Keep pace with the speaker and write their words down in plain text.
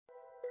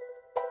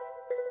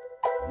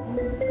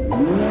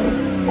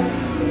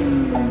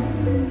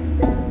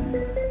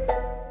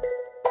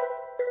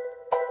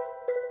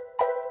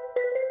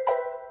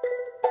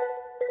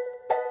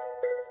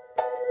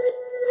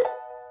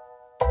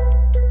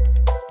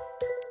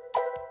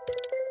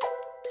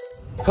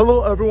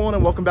Hello everyone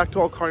and welcome back to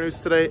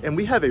Allcarnews today, and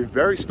we have a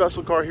very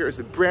special car here. It's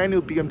a brand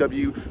new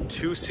BMW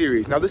 2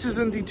 Series. Now this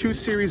isn't the 2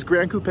 Series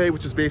Gran Coupe,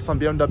 which is based on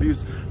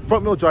BMW's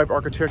front-wheel drive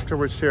architecture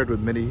which shared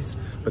with Minis,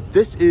 but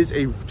this is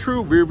a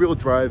true rear-wheel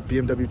drive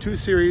BMW 2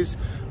 Series,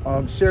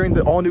 sharing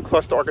the all-new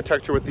cluster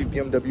architecture with the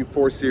BMW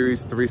 4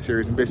 Series, 3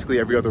 Series, and basically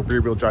every other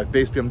rear-wheel drive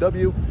based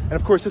BMW. And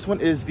of course this one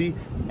is the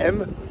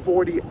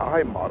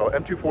M240i model,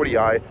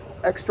 M240i.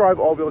 xDrive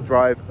all-wheel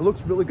drive. It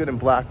looks really good in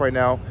black right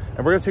now,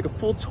 and we're going to take a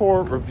full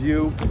tour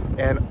review,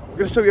 and we're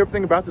going to show you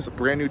everything about this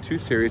brand new 2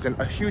 Series. And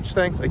a huge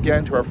thanks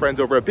again to our friends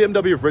over at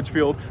BMW of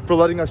Ridgefield for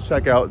letting us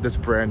check out this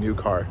brand new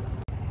car.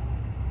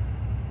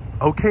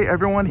 Okay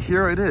everyone,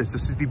 here it is.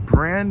 This is the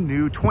brand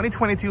new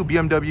 2022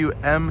 BMW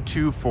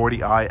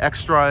M240i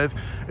xDrive.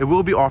 It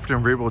will be offered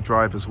in rear-wheel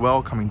drive as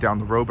well coming down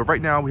the road, but right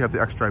now we have the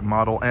xDrive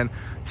model, and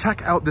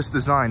check out this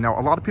design. Now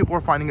a lot of people are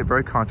finding it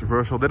very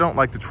controversial. They don't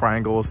like the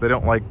triangles, they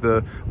don't like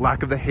the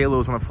lack of the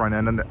halos on the front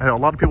end, and a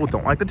lot of people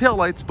don't like the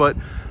taillights, but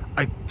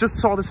I just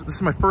saw this. This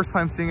is my first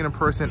time seeing it in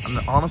person, and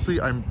honestly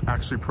I'm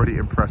actually pretty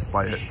impressed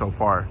by it so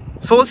far.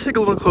 So let's take a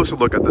little closer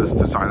look at this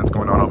design that's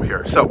going on over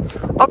here. So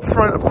up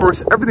front, of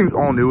course, everything's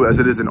all new as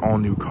it is an all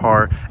new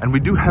car. And we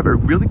do have a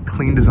really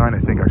clean design, I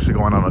think, actually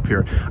going on up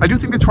here. I do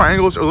think the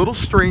triangles are a little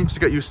strange to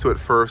get used to at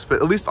first,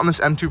 but at least on this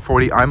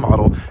M240i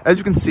model, as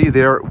you can see,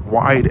 they're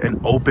wide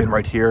and open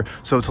right here.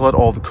 So to let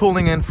all the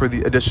cooling in for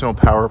the additional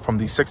power from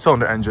the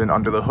 6-cylinder engine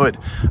under the hood.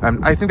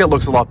 I think that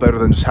looks a lot better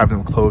than just having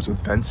them closed with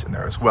vents in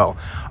there as well.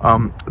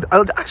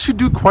 I actually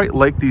do quite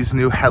like these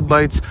new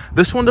headlights.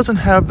 This one doesn't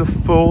have the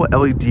full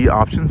LED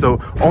option, so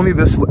only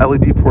this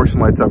LED portion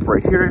lights up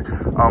right here,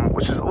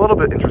 which is a little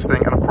bit interesting.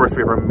 And of course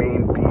we have our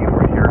main beam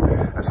right here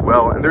as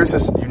well, and there's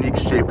this unique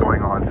shape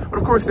going on, but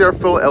of course they are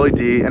full LED,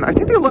 and I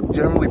think they look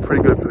generally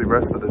pretty good for the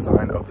rest of the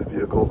design of the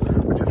vehicle,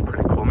 which is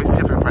pretty cool. Let me see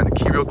if I can find the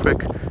key real quick.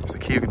 There's the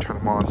key, you can turn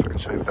them on so I can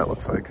show you what that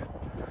looks like.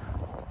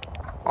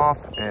 Off,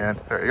 and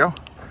there you go.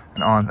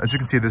 And on. As you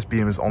can see, this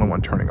beam is the only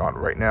one turning on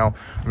right now,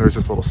 and there's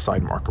this little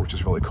side marker which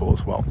is really cool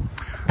as well.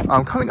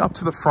 Coming up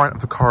to the front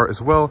of the car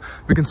as well,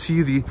 we can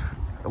see the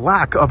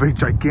lack of a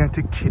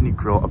gigantic kidney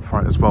grille up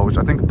front as well, which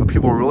I think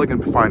people are really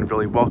going to find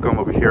really welcome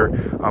over here.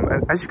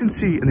 And as you can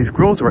see in these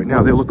grills right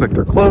now, they look like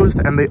they're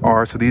closed, and they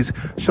are. So these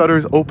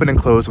shutters open and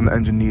close when the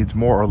engine needs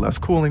more or less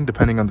cooling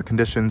depending on the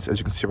conditions, as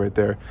you can see right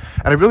there.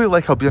 And I really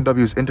like how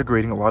BMW is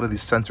integrating a lot of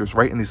these sensors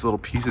right in these little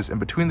pieces in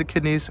between the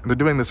kidneys, and they're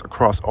doing this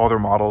across all their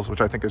models,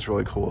 which I think is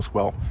really cool as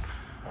well.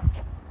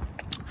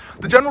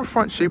 The general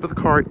front shape of the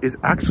car is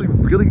actually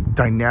really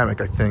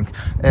dynamic, I think,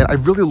 and I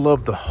really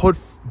love the hood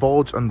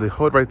bulge on the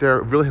hood right there.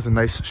 It really has a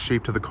nice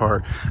shape to the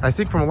car, and I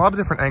think from a lot of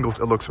different angles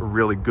it looks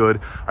really good.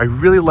 I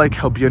really like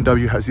how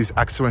BMW has these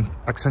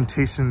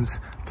accentations,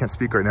 I can't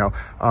speak right now,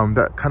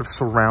 that kind of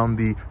surround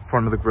the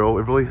front of the grille.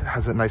 It really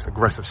has a nice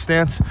aggressive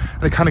stance,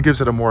 and it kind of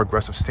gives it a more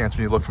aggressive stance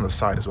when you look from the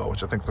side as well,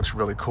 which I think looks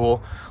really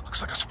cool.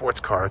 Looks like a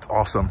sports car. It's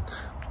awesome.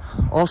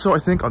 Also, I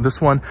think on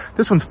this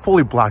one's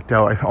fully blacked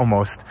out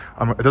almost.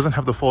 It doesn't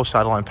have the full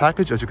Shadowline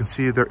package. As you can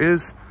see, there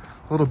is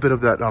a little bit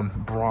of that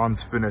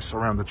bronze finish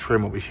around the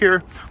trim over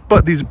here,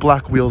 but these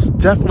black wheels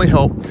definitely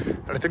help,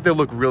 and I think they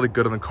look really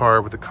good in the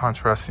car with the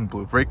contrasting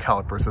blue brake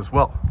calipers as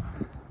well.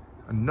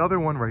 Another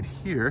one right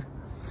here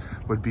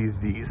would be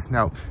these.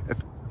 Now, if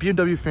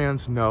BMW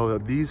fans know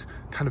that these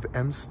kind of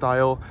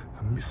M-style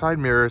side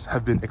mirrors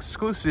have been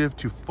exclusive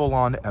to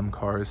full-on M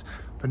cars,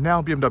 but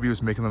now BMW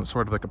is making them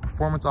sort of like a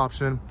performance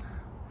option,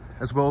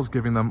 as well as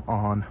giving them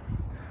on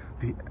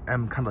the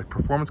M kind of like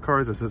performance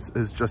cars, as this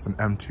is just an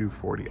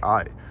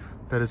M240i.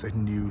 That is a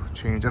new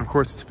change, and of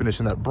course it's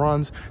finished in that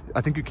bronze.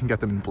 I think you can get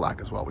them in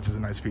black as well, which is a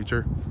nice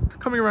feature.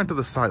 Coming around to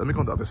the side, let me go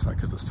on the other side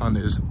because the sun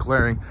is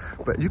glaring,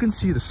 but you can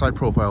see the side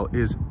profile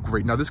is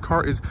great. Now this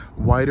car is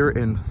wider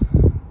and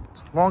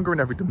longer in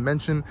every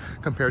dimension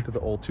compared to the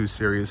old 2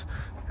 Series,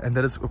 and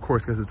that is of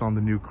course because it's on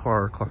the new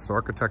CLAR cluster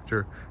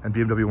architecture, and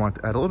BMW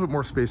wanted to add a little bit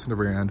more space in the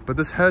rear end, but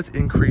this has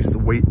increased the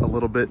weight a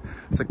little bit.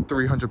 It's like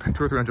 200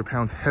 or 300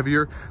 pounds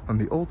heavier than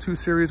the old 2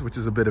 Series, which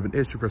is a bit of an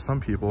issue for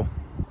some people,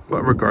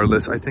 but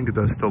regardless I think it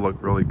does still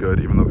look really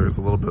good, even though there's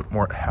a little bit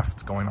more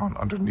heft going on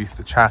underneath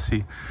the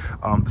chassis.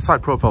 The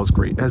side profile is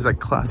great. It has that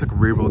classic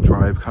rear-wheel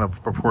drive kind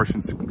of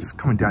proportions just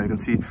coming down. You can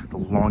see the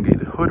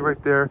elongated hood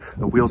right there.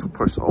 The wheels are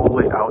pushed all the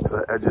way out to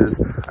the edges,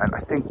 and I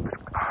think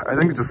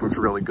it just looks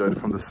really good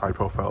from the side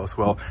profile as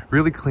well.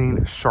 Really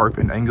clean, sharp,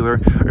 and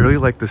angular. I really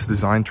like this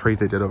design trait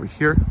they did over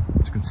here.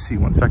 As you can see,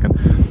 one second,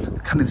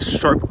 kind of these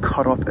sharp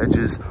cut-off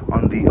edges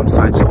on the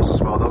side sills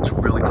as well. That looks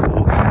really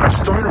cool. I'm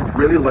starting to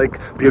really like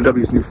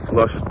BMW's new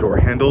flush door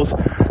handles.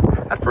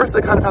 At first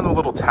I kind of found them a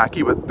little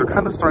tacky, but they're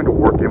kind of starting to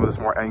work in with this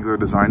more angular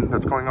design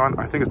that's going on.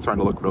 I think it's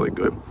starting to look really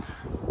good.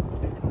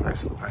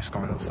 Nice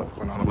stuff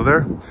going on over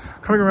there.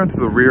 Coming around to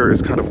the rear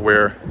is kind of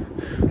where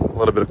a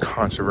little bit of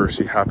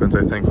controversy happens,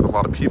 I think, with a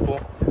lot of people.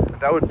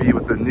 that would be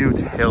with the new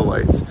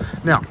taillights.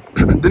 Now,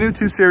 the new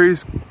 2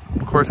 Series,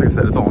 of course, like I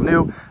said, it's all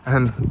new,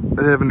 and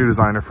they have a new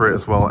designer for it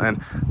as well.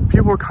 And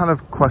people are kind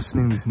of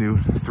questioning these new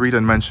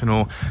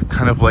 3-dimensional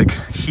kind of like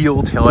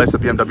heel taillights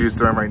that BMW is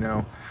doing right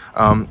now.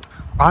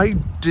 I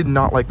did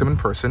not like them in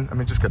person. Let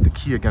me just get the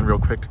key again real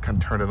quick to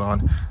kind of turn it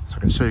on so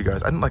I can show you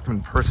guys. I didn't like them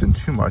in person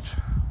too much.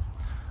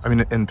 I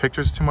mean, in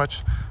pictures too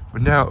much.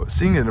 But now,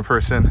 seeing it in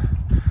person,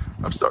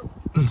 I'm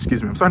starting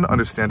to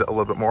understand it a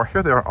little bit more.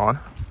 Here they are on.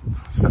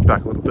 Step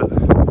back a little bit.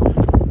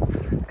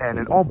 And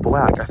in all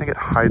black, I think it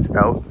hides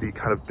out the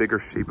kind of bigger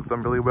shape of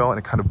them really well, and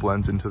it kind of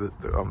blends into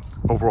the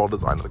overall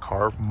design of the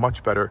car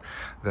much better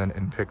than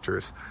in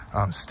pictures.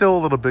 Still a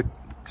little bit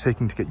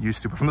taking to get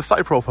used to, but from the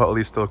side profile at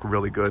least they look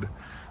really good.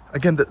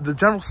 Again, the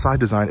general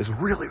side design is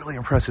really, really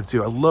impressive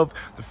too. I love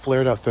the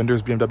flared out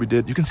fenders BMW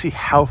did. You can see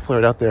how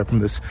flared out there from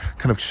this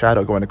kind of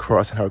shadow going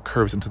across and how it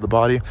curves into the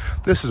body.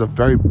 This is a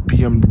very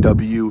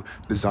BMW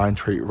design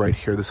trait right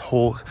here. This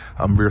whole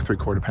rear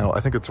 3/4 panel. I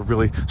think it's a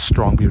really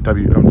strong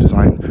BMW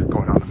design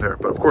going on in there.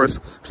 But of course,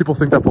 people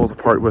think that falls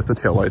apart with the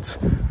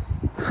taillights.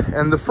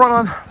 And the front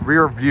on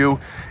rear view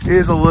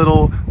is a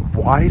little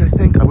wide, I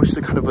think. I wish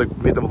they kind of like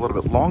made them a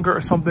little bit longer or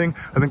something.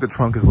 I think the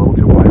trunk is a little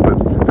too wide,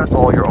 but that's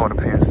all your own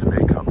opinions to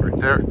make up right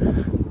there.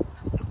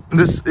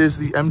 This is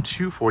the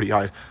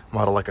M240i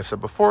model, like I said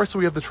before. So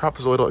we have the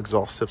trapezoidal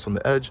exhaust tips on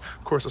the edge.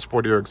 Of course, a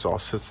sportier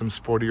exhaust system,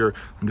 sportier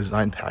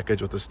design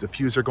package with this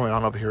diffuser going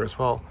on over here as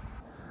well.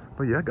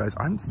 But yeah, guys,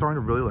 I'm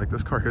starting to really like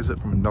this car. Here's it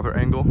from another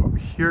angle over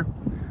here.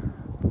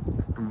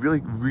 You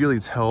can really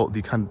tell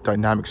the kind of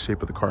dynamic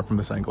shape of the car from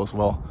this angle as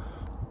well.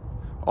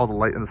 All the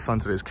light in the sun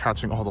today is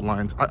catching all the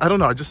lines. I don't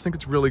know, I just think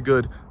it's really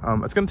good.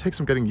 It's gonna take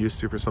some getting used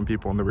to for some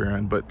people in the rear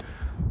end, but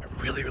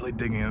I'm really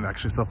digging it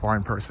actually so far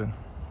in person.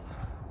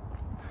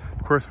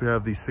 Of course, we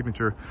have the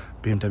signature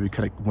BMW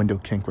kind of window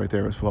kink right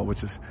there as well,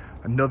 which is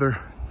another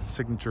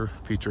signature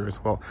feature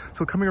as well.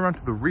 So coming around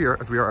to the rear,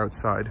 as we are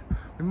outside,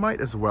 we might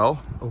as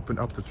well open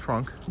up the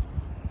trunk.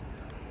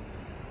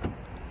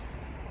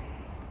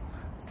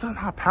 It doesn't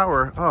have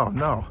power. Oh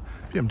no,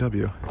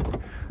 BMW.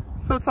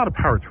 So it's not a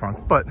power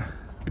trunk, but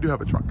we do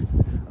have a trunk.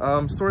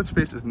 Storage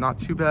space is not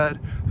too bad.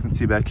 You can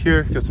see back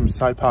here, got some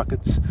side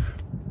pockets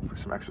for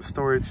some extra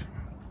storage.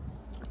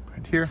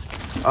 Right here.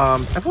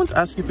 Everyone's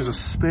asking if there's a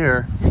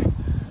spare,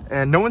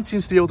 and no one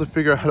seems to be able to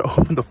figure out how to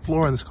open the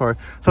floor in this car.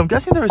 So I'm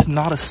guessing there is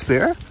not a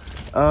spare.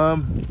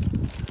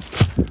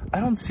 I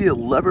don't see a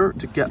lever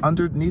to get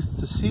underneath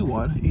to see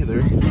one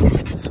either.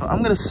 So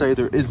I'm gonna say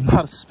there is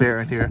not a spare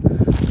in here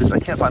because I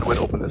can't find a way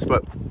to open this,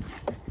 but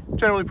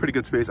generally pretty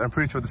good space. I'm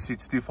pretty sure the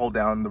seats do fold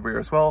down in the rear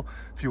as well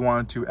if you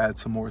wanted to add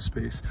some more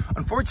space.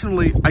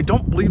 Unfortunately, I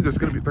don't believe they're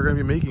gonna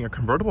be making a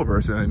convertible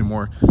version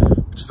anymore,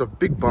 which is a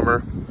big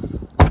bummer.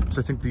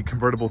 So I think the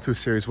convertible 2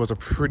 Series was a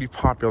pretty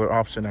popular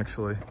option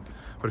actually.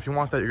 But if you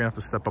want that, you're gonna have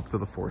to step up to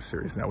the 4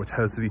 Series now, which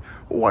has the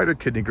wider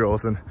kidney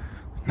grills, and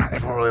not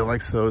everyone really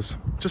likes those.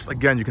 Just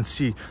again, you can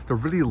see the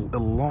really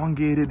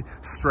elongated,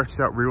 stretched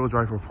out rear wheel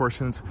drive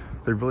proportions.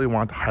 They really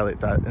want to highlight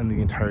that in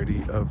the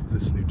entirety of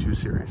this new 2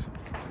 Series.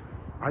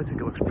 I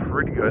think it looks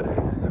pretty good.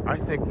 I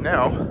think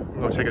now I'm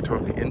gonna take a tour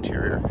of the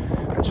interior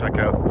and check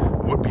out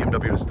what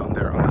BMW has done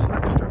there on this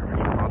next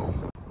generation model.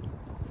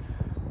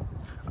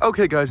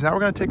 Okay guys, now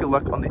we're gonna take a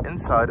look on the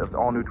inside of the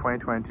all new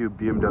 2022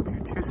 BMW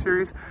 2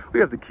 Series.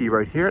 We have the key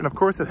right here, and of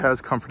course it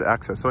has comfort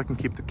access, so I can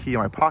keep the key in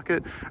my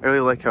pocket. I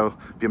really like how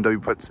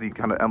BMW puts the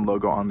kind of M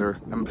logo on their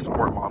M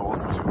Sport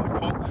models, which is really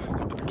cool.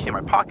 I'll put the key in my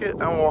pocket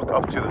and I'll walk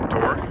up to the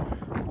door.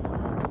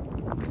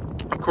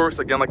 Of course,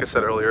 again, like I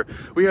said earlier,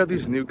 we have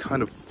these new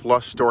kind of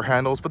flush door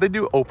handles, but they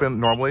do open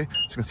normally.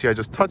 So you can see I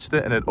just touched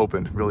it and it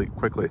opened really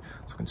quickly.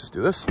 So I can just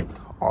do this.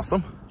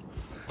 Awesome.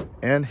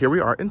 And here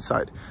we are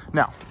inside.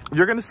 Now,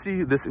 you're gonna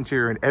see this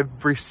interior in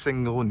every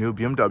single new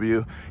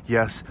BMW,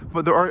 yes,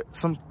 but there are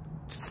some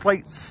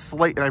slight,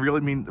 and I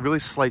really mean really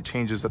slight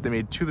changes that they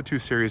made to the 2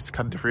 Series to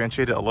kind of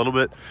differentiate it a little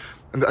bit.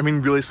 And I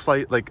mean really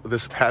slight, like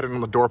this pattern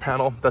on the door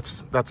panel,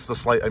 that's the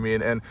slight I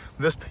mean. And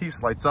this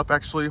piece lights up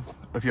actually,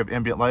 if you have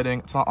ambient lighting.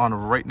 It's not on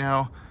right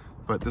now,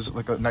 but there's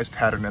like a nice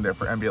pattern in there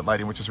for ambient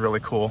lighting, which is really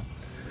cool.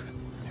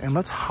 And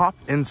let's hop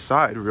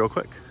inside real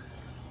quick.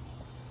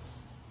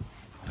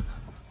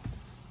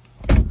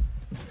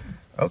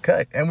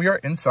 Okay, and we are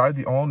inside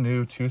the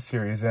all-new 2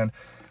 Series, and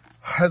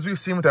as we've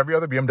seen with every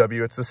other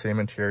BMW, it's the same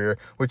interior,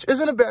 which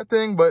isn't a bad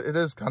thing, but it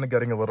is kind of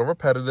getting a little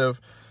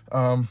repetitive.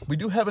 We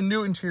do have a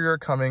new interior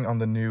coming on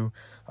the new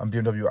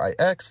BMW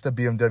iX, the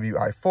BMW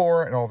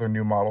i4, and all their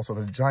new models with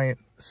a giant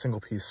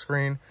single-piece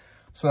screen.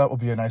 So that will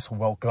be a nice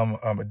welcome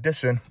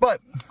addition.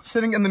 But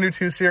sitting in the new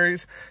 2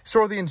 Series,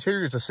 sure, the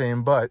interior is the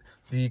same, but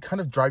the kind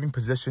of driving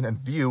position and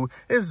view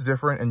is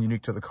different and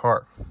unique to the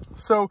car.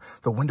 So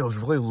the window is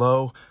really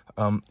low.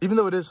 Even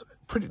though it is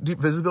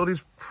visibility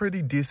is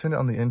pretty decent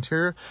on the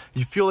interior.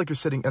 You feel like you're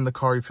sitting in the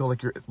car, you feel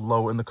like you're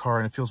low in the car,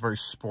 and it feels very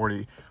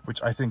sporty,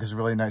 which I think is a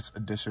really nice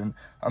addition.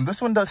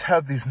 This one does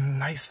have these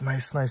nice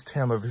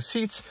tan leather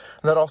seats,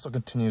 and that also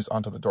continues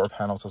onto the door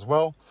panels as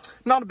well.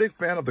 Not a big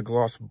fan of the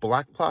gloss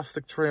black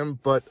plastic trim,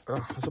 but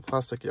is it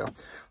plastic? Yeah.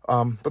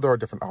 But there are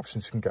different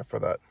options you can get for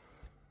that.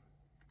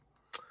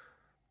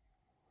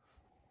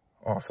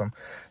 Awesome.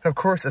 And of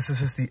course, as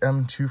this is the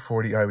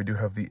M240i, we do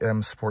have the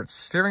M Sport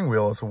steering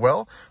wheel as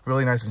well.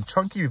 Really nice and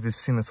chunky. You've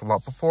seen this a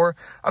lot before.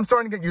 I'm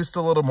starting to get used to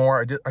a little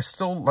more. I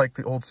still like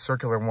the old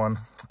circular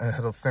one. It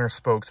had the thinner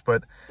spokes,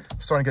 but I'm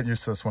starting to get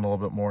used to this one a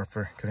little bit more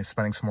for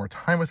spending some more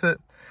time with it.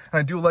 And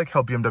I do like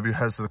how BMW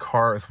has the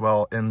car as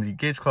well in the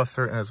gauge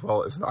cluster and as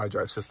well as the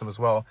iDrive system as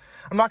well.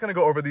 I'm not going to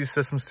go over these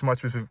systems too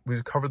much.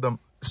 We've covered them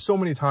so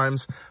many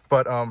times,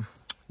 but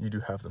you do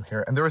have them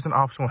here. And there is an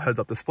optional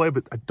heads-up display,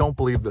 but I don't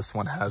believe this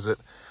one has it,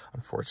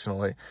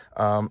 unfortunately.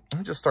 Let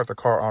me just start the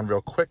car on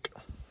real quick.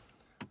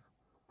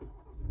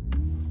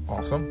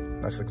 Awesome.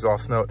 Nice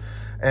exhaust note.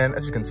 And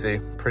as you can see,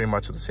 pretty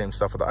much the same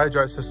stuff with the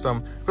iDrive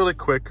system. Really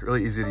quick,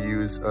 really easy to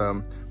use.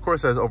 Of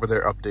course, it has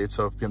over-the-air updates,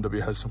 so if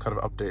BMW has some kind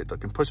of update, they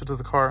can push it to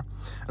the car.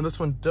 And this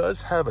one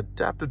does have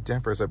adaptive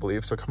dampers, I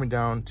believe. So coming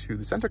down to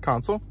the center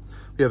console,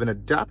 we have an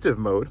adaptive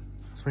mode.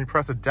 So when you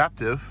press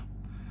adaptive,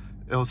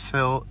 it'll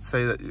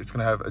say that it's going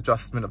to have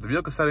adjustment of the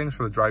vehicle settings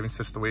for the driving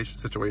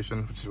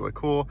situation, which is really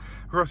cool.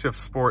 Of course, you have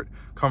Sport,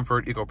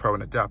 Comfort, Eco Pro,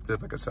 and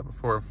Adaptive, like I said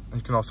before. And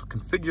you can also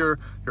configure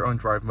your own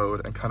drive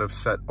mode and kind of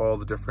set all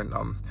the different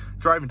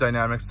driving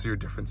dynamics to your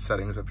different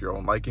settings of your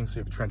own liking. So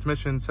you have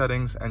transmission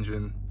settings,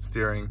 engine,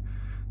 steering,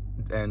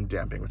 and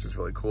damping, which is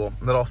really cool.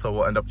 And that also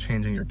will end up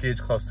changing your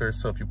gauge cluster.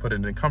 So if you put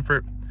it in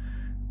Comfort,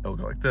 it'll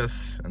go like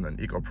this, and then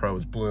Eco Pro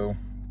is blue,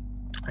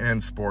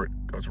 and Sport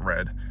goes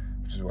red,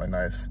 which is really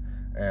nice.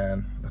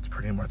 And that's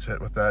pretty much it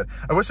with that.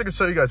 I wish I could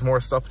show you guys more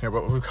stuff here,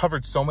 but we've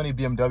covered so many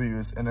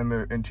BMWs and in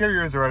their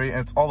interiors already, and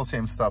it's all the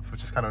same stuff,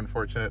 which is kind of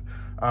unfortunate.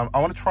 I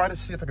want to try to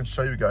see if I can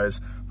show you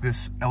guys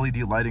this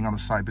LED lighting on the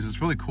side, because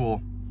it's really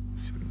cool.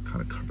 Let's see if we can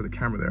kind of cover the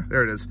camera there.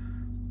 There it is.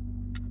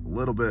 A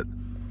little bit.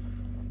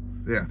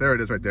 Yeah, there it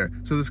is right there.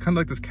 So there's kind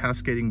of like this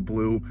cascading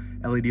blue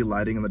LED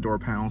lighting in the door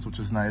panels, which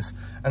is nice.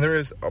 And there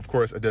is, of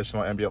course,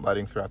 additional ambient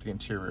lighting throughout the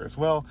interior as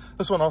well.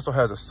 This one also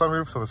has a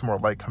sunroof, so there's more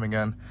light coming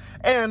in.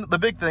 And the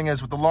big thing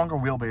is with the longer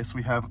wheelbase,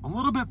 we have a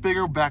little bit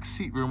bigger back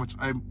seat room, which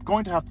I'm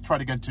going to have to try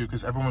to get into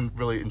because everyone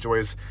really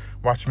enjoys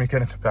watching me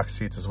get into back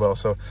seats as well.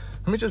 So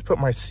let me just put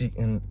my seat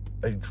in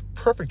a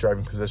perfect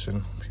driving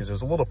position because it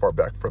was a little far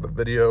back for the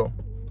video.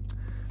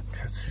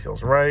 That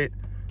feels right.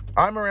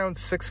 I'm around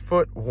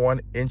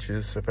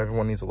 6'1", so if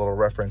everyone needs a little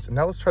reference. And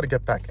now let's try to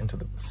get back into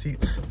the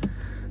seats.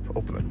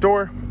 Open the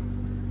door.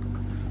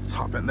 Let's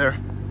hop in there.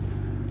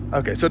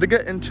 Okay, so to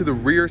get into the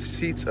rear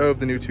seats of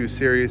the new 2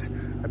 Series,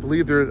 I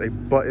believe there is a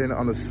button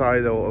on the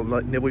side that will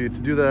enable you to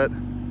do that.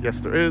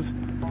 Yes, there is.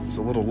 It's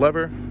a little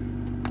lever.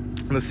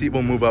 And the seat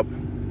will move up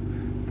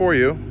for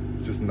you,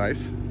 which is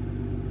nice.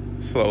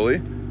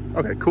 Slowly.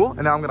 Okay, cool.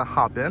 And now I'm going to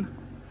hop in.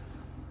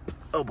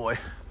 Oh, boy.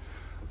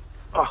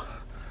 Oh.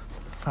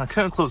 I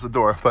couldn't close the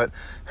door, but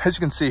as you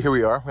can see, here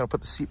we are. I'm gonna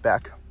put the seat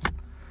back.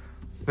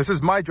 This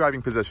is my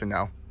driving position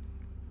now.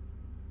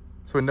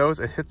 So it knows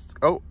it hits,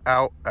 oh,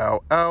 ow, ow,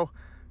 ow.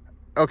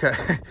 Okay,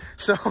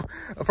 so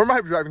for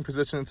my driving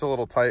position, it's a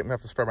little tight. I'm gonna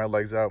have to spread my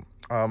legs out.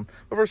 But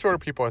for shorter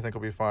people, I think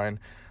it'll be fine.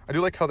 I do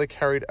like how they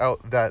carried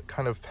out that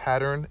kind of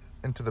pattern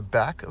into the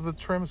back of the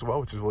trim as well,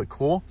 which is really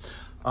cool.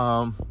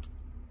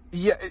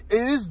 Yeah, it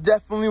is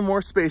definitely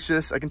more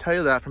spacious. I can tell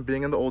you that from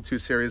being in the old 2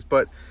 Series,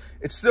 but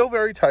it's still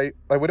very tight.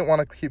 I wouldn't want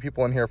to keep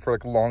people in here for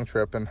like a long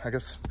trip. And I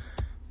guess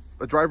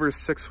a driver is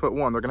 6'1".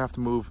 They're going to have to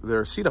move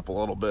their seat up a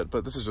little bit,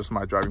 but this is just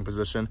my driving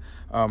position.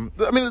 I mean,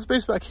 the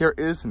space back here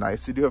is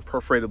nice. You do have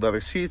perforated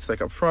leather seats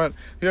like up front.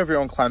 You have your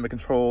own climate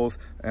controls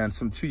and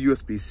some 2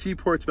 USB-C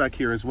ports back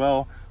here as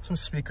well. Some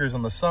speakers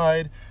on the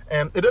side.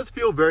 And it does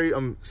feel very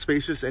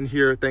spacious in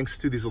here thanks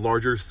to these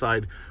larger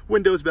side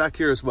windows back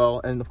here as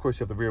well. And of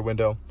course you have the rear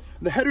window.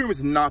 The headroom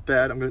is not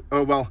bad.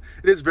 Oh, well,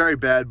 it is very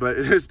bad, but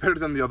it is better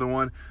than the other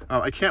one.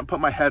 I can't put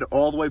my head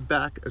all the way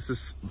back as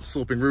this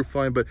sloping roof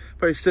line, but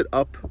if I sit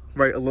up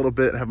right a little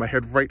bit and have my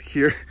head right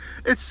here,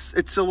 it's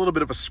a little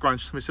bit of a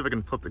scrunch. Let me see if I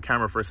can flip the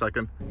camera for a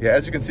second. Yeah,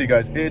 as you can see,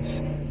 guys,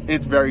 it's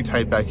very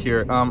tight back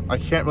here. I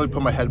can't really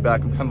put my head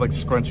back. I'm kind of like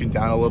scrunching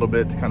down a little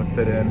bit to kind of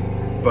fit in.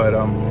 But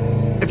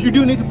if you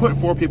do need to put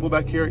 4 people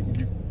back here,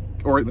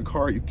 or in the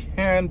car, you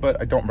can,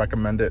 but I don't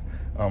recommend it.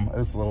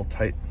 It's a little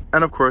tight.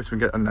 And of course, we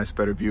get a nice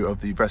better view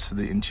of the rest of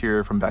the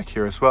interior from back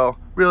here as well.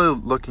 Really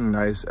looking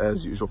nice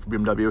as usual for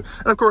BMW.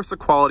 And of course, the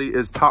quality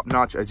is top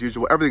notch as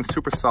usual. Everything's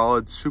super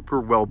solid, super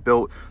well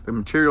built. The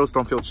materials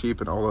don't feel cheap,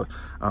 and all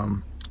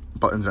the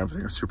buttons and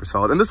everything are super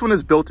solid. And this one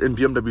is built in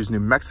BMW's New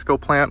Mexico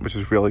plant, which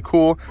is really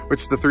cool,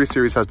 which the 3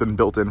 Series has been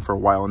built in for a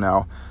while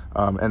now.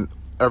 And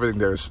everything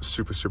there is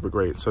super, super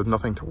great. So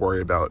nothing to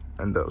worry about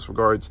in those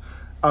regards.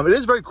 It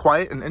is very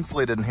quiet and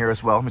insulated in here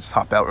as well. Let me just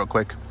hop out real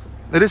quick.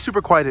 It is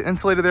super quiet and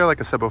insulated there, like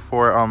I said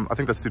before. I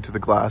think that's due to the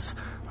glass.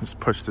 I'll just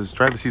push this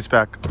driver's seats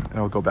back and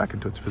it'll go back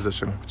into its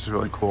position, which is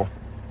really cool.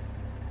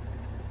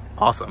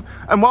 Awesome.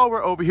 And while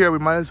we're over here, we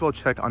might as well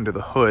check under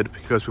the hood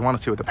because we want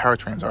to see what the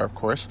powertrains are, of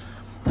course.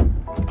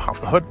 Pop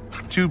the hood.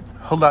 2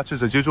 hood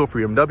latches as usual for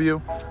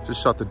BMW.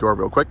 Just shut the door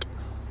real quick.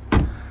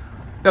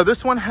 Now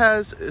this one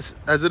has,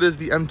 as it is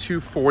the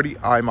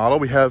M240i model,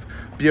 we have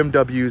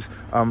BMW's,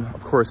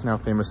 of course, now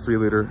famous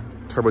 3-liter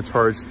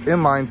turbocharged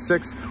inline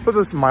 6 with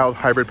this mild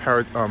hybrid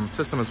power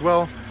system as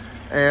well.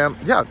 And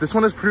yeah, this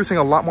one is producing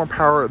a lot more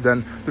power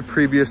than the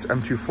previous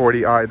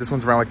M240i. This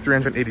one's around like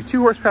 382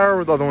 horsepower,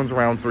 with the other ones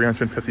around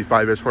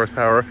 355-ish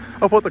horsepower.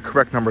 I'll put the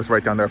correct numbers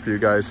right down there for you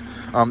guys.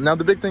 Now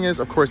the big thing is,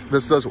 of course,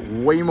 this does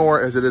way more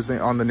as it is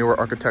on the newer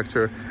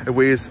architecture. It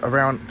weighs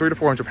around 300 to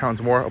 400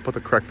 pounds more. I'll put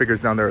the correct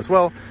figures down there as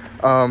well,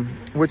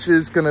 which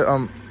is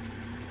gonna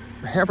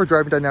hamper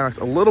driving dynamics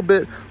a little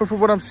bit. But from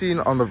what I'm seeing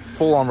on the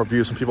full-on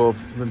reviews some people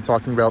have been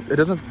talking about, it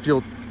doesn't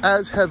feel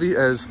as heavy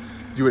as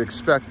you would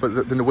expect,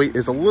 but then the weight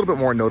is a little bit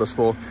more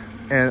noticeable.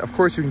 And of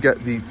course you can get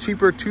the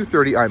cheaper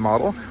 230i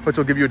model, which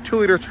will give you a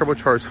 2-liter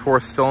turbocharged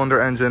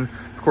 4-cylinder engine.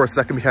 Of course,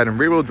 that can be had in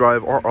rear-wheel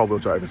drive or all-wheel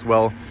drive as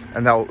well,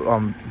 and that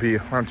will be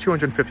around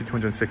 250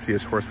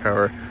 260-ish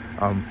horsepower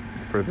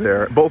for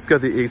there. Both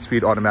get the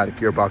 8-speed automatic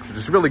gearbox, which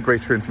is really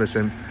great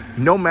transmission.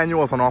 No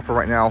manuals on offer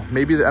right now.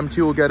 Maybe the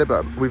M2 will get it,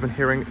 but we've been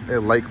hearing it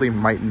likely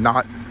might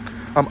not.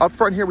 Up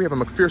front here, we have a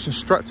McPherson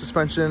strut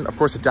suspension, of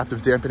course,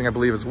 adaptive dampening, I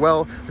believe, as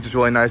well, which is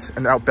really nice.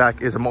 And out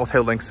back is a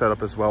multi-link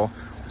setup as well,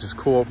 which is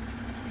cool.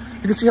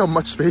 You can see how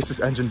much space this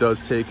engine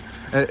does take.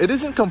 And it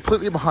isn't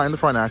completely behind the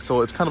front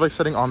axle. It's kind of like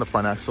sitting on the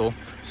front axle.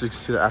 So you can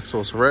see the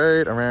axle's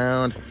right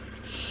around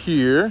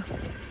here.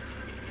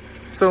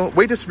 So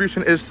weight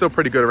distribution is still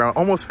pretty good, around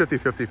almost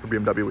 50-50 for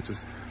BMW, which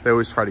is they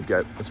always try to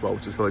get as well,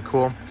 which is really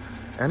cool.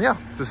 And yeah,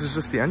 this is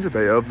just the engine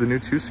bay of the new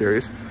 2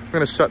 Series. I'm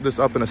going to shut this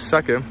up in a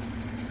second.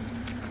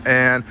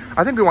 And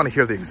I think we want to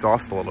hear the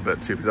exhaust a little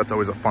bit too, because that's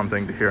always a fun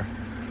thing to hear.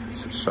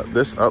 So shut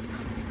this up.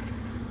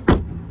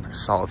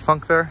 Nice solid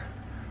thunk there.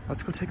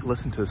 Let's go take a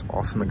listen to this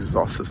awesome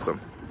exhaust system.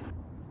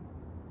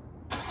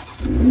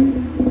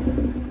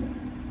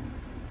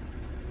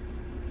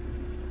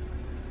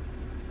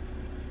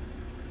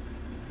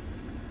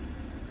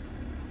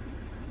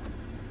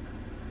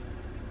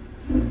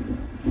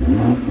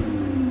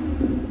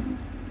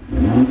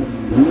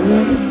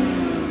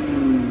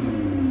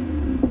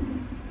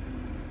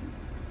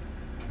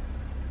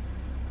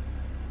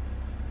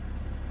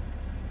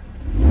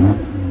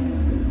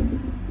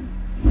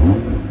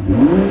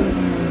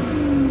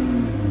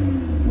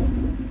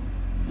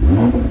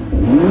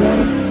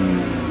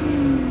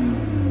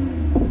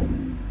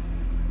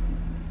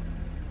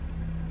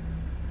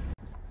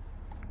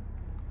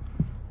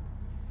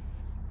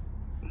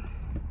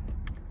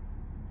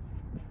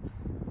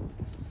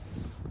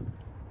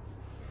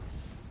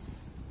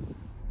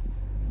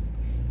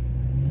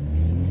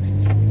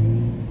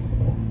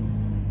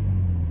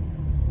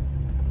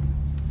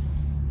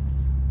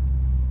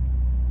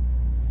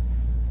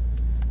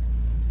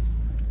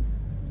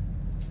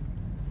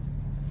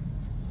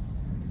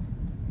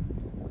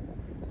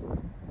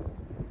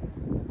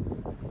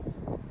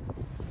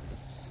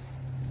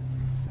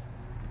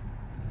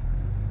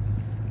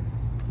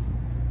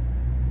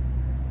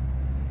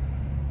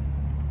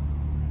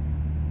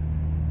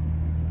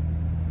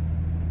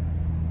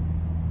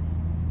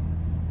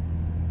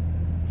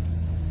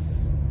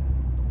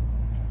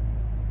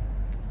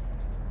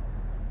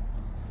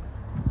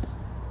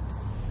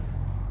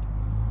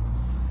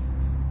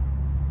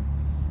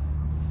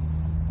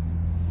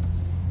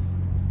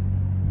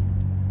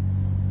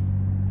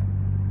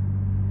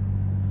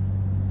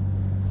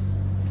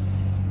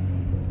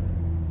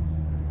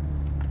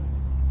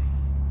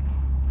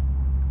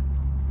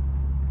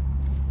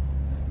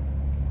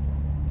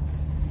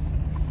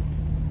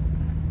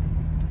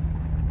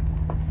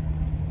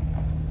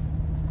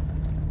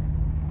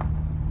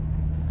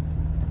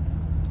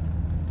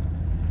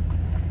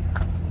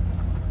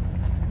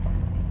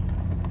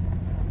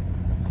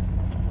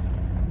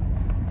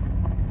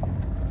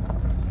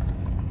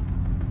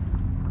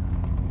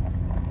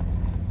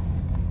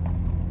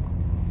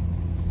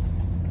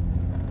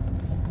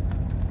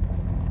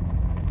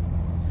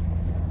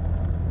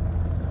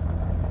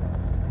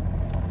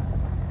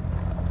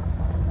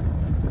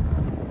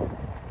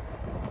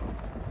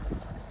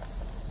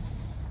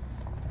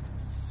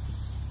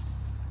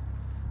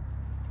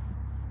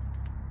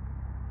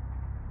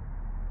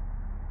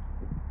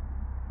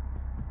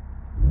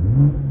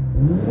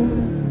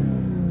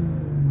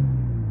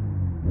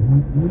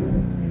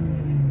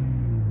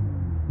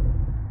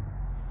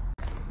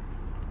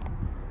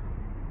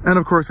 And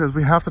of course, guys,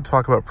 we have to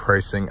talk about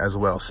pricing as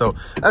well. So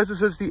as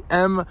this is the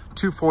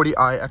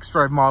M240i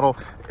xDrive model,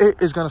 it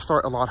is going to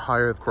start a lot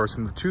higher, of course,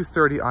 than the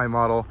 230i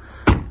model,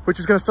 which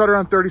is going to start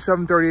around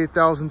 $37,000,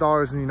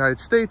 $38,000 in the United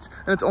States,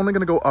 and it's only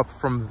going to go up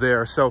from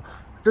there. So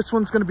this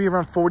one's going to be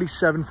around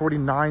 $47,000,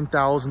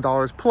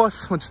 $49,000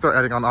 plus once you start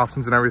adding on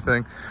options and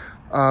everything,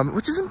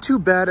 which isn't too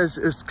bad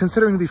as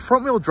considering the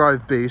front wheel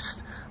drive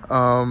based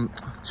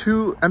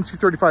two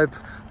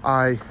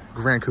M235i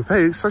Gran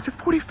Coupe starts at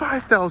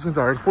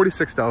 $45,000,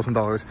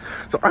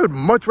 $46,000. So I would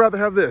much rather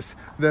have this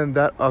than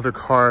that other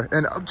car.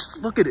 And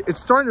just look at it. It's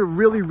starting to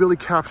really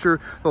capture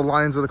the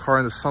lines of the car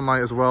in the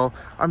sunlight as well.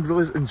 I'm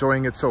really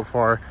enjoying it so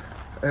far.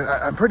 And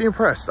I'm pretty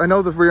impressed. I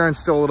know the rear end's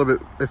still a little bit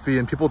iffy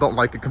and people don't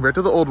like it compared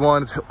to the old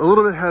one. It's a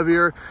little bit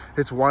heavier,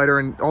 it's wider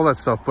and all that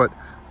stuff. But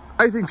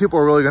I think people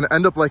are really going to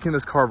end up liking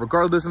this car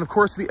regardless. And of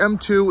course, the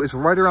M2 is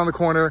right around the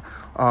corner.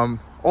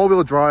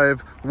 All-wheel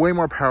drive, way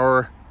more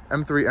power,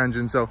 M3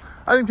 engine. So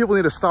I think people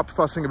need to stop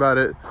fussing about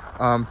it.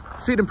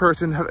 See it in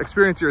person,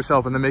 experience it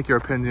yourself, and then make your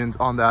opinions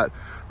on that.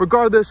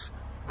 Regardless,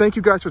 thank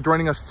you guys for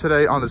joining us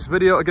today on this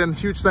video. Again,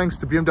 huge thanks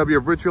to BMW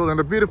of Richfield and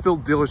the beautiful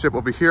dealership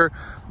over here.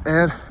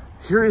 And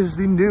here is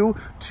the new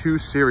 2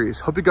 Series.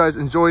 Hope you guys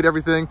enjoyed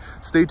everything.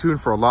 Stay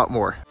tuned for a lot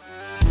more.